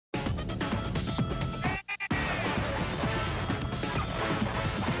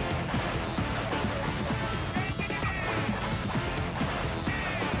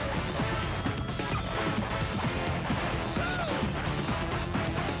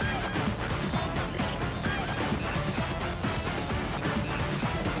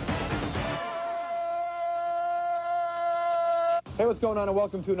what's going on, and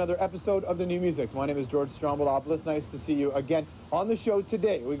welcome to another episode of the New Music. My name is George Stroumboulopoulos. Nice to see you again on the show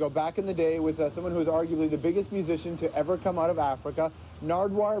today. We go back in the day with someone who is arguably the biggest musician to ever come out of Africa,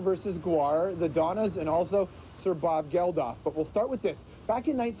 Nardwuar versus Gwar, the Donnas, and also Sir Bob Geldof. But we'll start with this. Back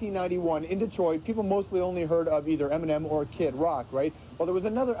in 1991 in Detroit, people mostly only heard of either Eminem or Kid Rock, right? Well, there was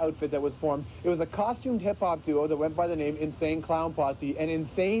another outfit that was formed. It was a costumed hip-hop duo that went by the name Insane Clown Posse, and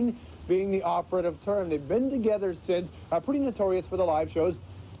Insane being the operative term. They've been together since, pretty notorious for the live shows,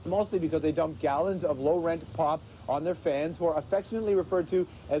 mostly because they dumped gallons of low-rent pop on their fans, who are affectionately referred to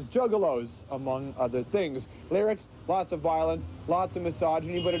as juggalos, among other things. Lyrics, lots of violence, lots of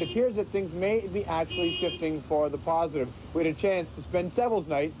misogyny, but it appears that things may be actually shifting for the positive. We had a chance to spend Devil's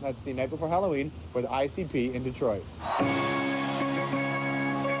Night, that's the night before Halloween, with ICP in Detroit.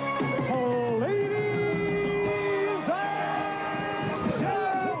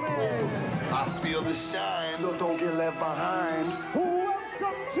 The shine, so don't get left behind.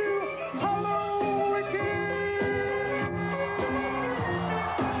 Welcome to Halloween,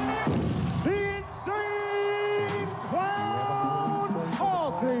 the Insane Clown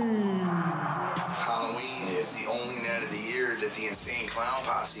Posse. Halloween is the only night of the year that the Insane Clown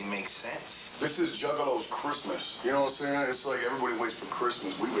Posse makes sense. This is Juggalo's Christmas. You know what I'm saying? It's like everybody waits for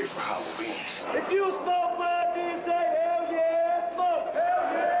Christmas. We wait for Halloween. If you smoke bud these days, hell yeah, smoke.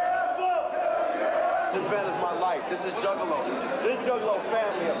 Hell yeah, smoke. This band is my life. This is Juggalo. This Juggalo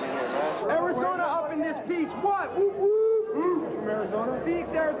family up in here, man. Arizona up in this piece. What? Woo woo. From Arizona? Phoenix,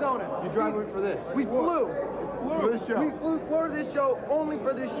 Arizona. You driving for this? We flew. For this show? We flew for this show, only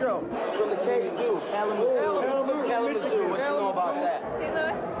for this show. From the K2, Kalamazoo. What you know about that? St.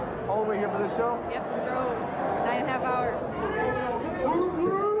 Louis? All the way here for this show? Yep, drove 9.5 hours.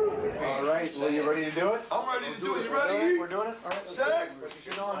 All right, well, you ready to do it? I'm ready to do it. You ready? We're doing it? All right, Sex?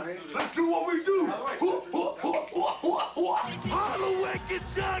 Let's do what we do. Halloween,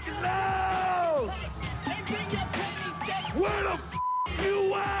 Juggalo! Where the f***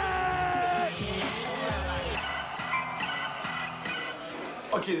 you at?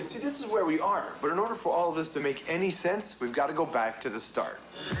 Okay, see, this is where we are. But in order for all of this to make any sense, we've got to go back to the start.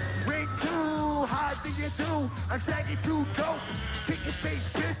 Ring 2, how do you do? I'm Shaggy 2 dope. Chicken face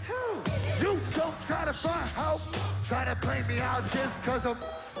bitch. You don't try to find help. Try to play me out just cause I'm...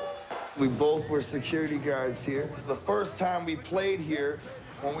 We both were security guards here. The first time we played here,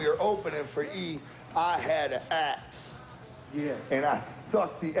 when we were opening for E, I had an axe. Yeah. And I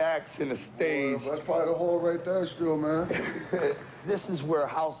stuck the axe in the stage. Well, that's probably the hole right there still, man. This is where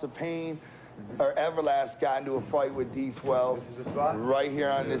House of Pain or Everlast got into a fight with D12. This is the spot? Right here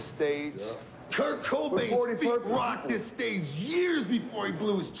on this stage. Yeah. Kurt Cobain's feet rocked this stage years before he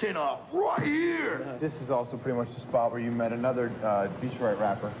blew his chin off. Right here. This is also pretty much the spot where you met another Detroit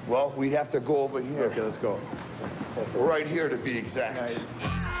rapper. Well, we'd have to go over here. Okay, let's go. Right here to be exact. Nice.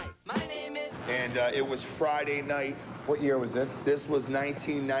 My name is... And it was Friday night. What year was this? This was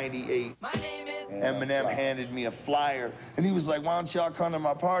 1998. My name is... Eminem handed me a flyer, and he was like, why don't y'all come to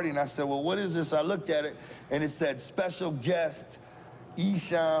my party? And I said, well, what is this? I looked at it, and it said, special guest,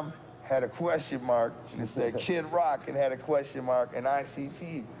 Esham, had a question mark, and it said Kid Rock, and had a question mark, and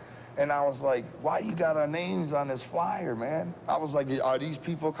ICP. And I was like, why you got our names on this flyer, man? I was like, are these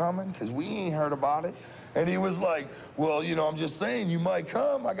people coming? Because we ain't heard about it. And he was like, well, you know, I'm just saying, you might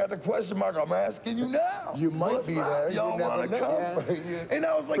come. I got the question mark. I'm asking you now. You might be there. Y'all want to come? Yeah. And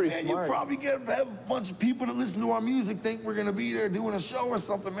I was like, man, smart. you probably have a bunch of people that listen to our music think we're going to be there doing a show or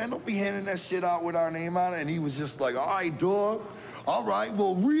something, man. Don't be handing that shit out with our name on it. And he was just like, all right, dog. All right,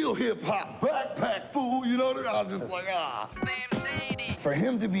 well, real hip-hop, backpack fool, you know what I mean? I was just like, ah. For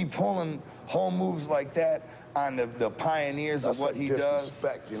him to be pulling home moves like that on the pioneers of what he does.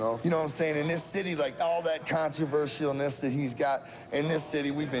 Disrespect, you know? You know what I'm saying? In this city, like all that controversialness that he's got in this city,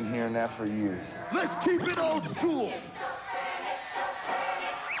 we've been hearing that for years. Let's keep it old school.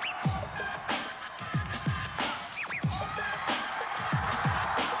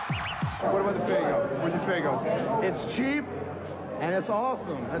 What about the Fago? Where's the Fago? It's cheap, and it's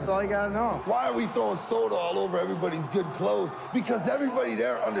awesome. That's all you gotta know. Why are we throwing soda all over everybody's good clothes? Because everybody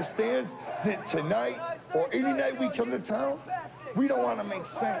there understands that tonight, or any night we come to town, we don't want to make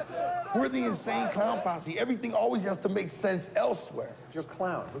sense. We're the Insane Clown Posse. Everything always has to make sense elsewhere. You're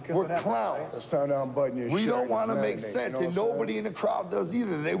clown. We're clowns. Let's turn down button your We shirt don't want to and make marinate, sense, you know and what I'm nobody in the crowd does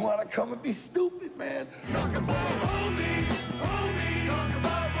either. They want to come and be stupid, man.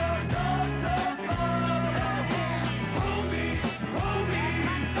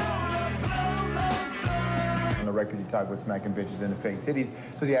 On the record you talk about smacking bitches into fake titties.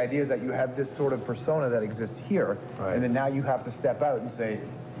 So the idea is that you have this sort of persona that exists here, and then now you have to step out and say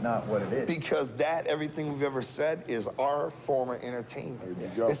it's not what it is. Because everything we've ever said is our form of entertainment.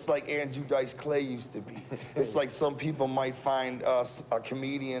 It's like Andrew Dice Clay used to be. It's like some people might find us, a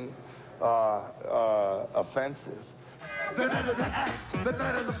comedian, offensive. The night of the axe, the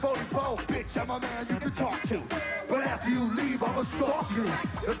night of the 44, bitch, I'm a man you can talk to. But after you leave, I'ma stalk you.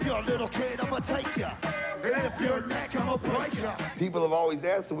 If you're a little kid, I'ma take ya. And if you're a neck, I'ma break ya. People have always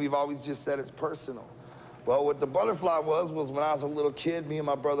asked, and we've always just said it's personal. Well, what the butterfly was when I was a little kid, me and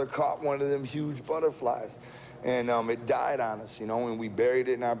my brother caught one of them huge butterflies. And it died on us, you know, and we buried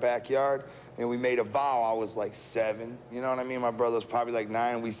it in our backyard. And we made a vow. I was like 7, you know what I mean? My brother was probably like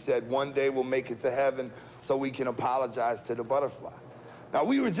 9. And we said, one day we'll make it to heaven so we can apologize to the butterfly. Now,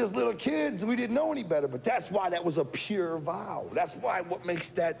 we were just little kids. We didn't know any better, but that's why that was a pure vow. That's why what makes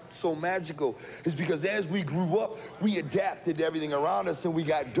that so magical is because as we grew up, we adapted to everything around us, and we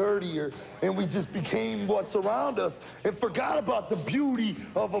got dirtier, and we just became what's around us and forgot about the beauty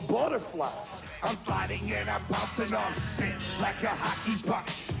of a butterfly. I'm sliding and I'm bouncing off shit like a hockey puck.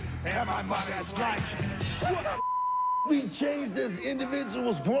 And my mother's like, what the We changed as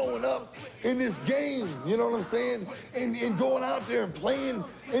individuals growing up in this game, you know what I'm saying? And going out there and playing.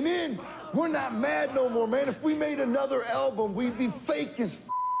 And then we're not mad no more, man. If we made another album, we'd be fake as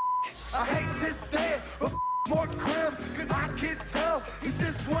I hate this day, but more crib, cause I can tell he's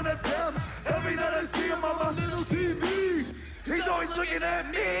just one of them. Every night I see him on my little TV, he's always looking at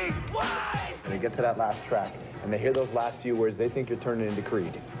me. Why? And they get to that last track, and they hear those last few words, they think you're turning into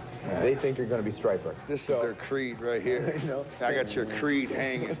Creed. They think you're going to be Striper. This is their creed right here. You know, I got your creed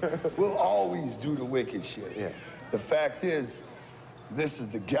hanging. We'll always do the wicked shit. Yeah. The fact is, this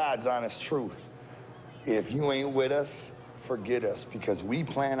is the God's honest truth. If you ain't with us, forget us, because we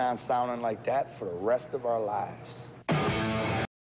plan on sounding like that for the rest of our lives.